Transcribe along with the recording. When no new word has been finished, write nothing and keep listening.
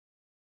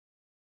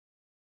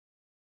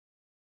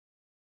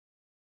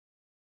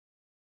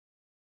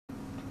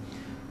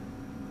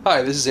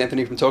Hi, this is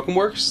Anthony from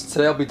Tokenworks.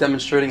 Today I'll be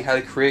demonstrating how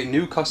to create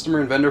new customer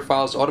and vendor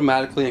files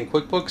automatically in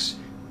QuickBooks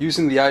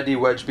using the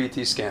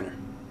IDWedgeBT scanner.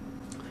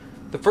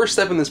 The first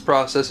step in this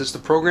process is to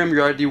program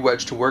your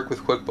IDWedge to work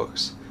with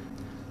QuickBooks.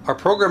 Our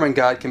programming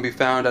guide can be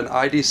found on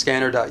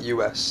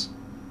IDScanner.com.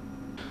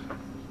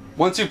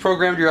 Once you've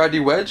programmed your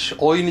IDWedge,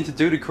 all you need to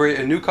do to create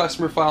a new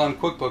customer file in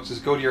QuickBooks is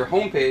go to your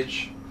home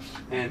page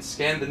and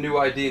scan the new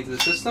ID into the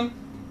system,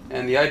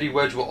 and the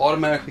IDWedge will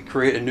automatically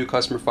create a new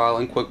customer file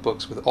in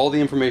QuickBooks with all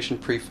the information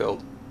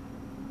pre-filled.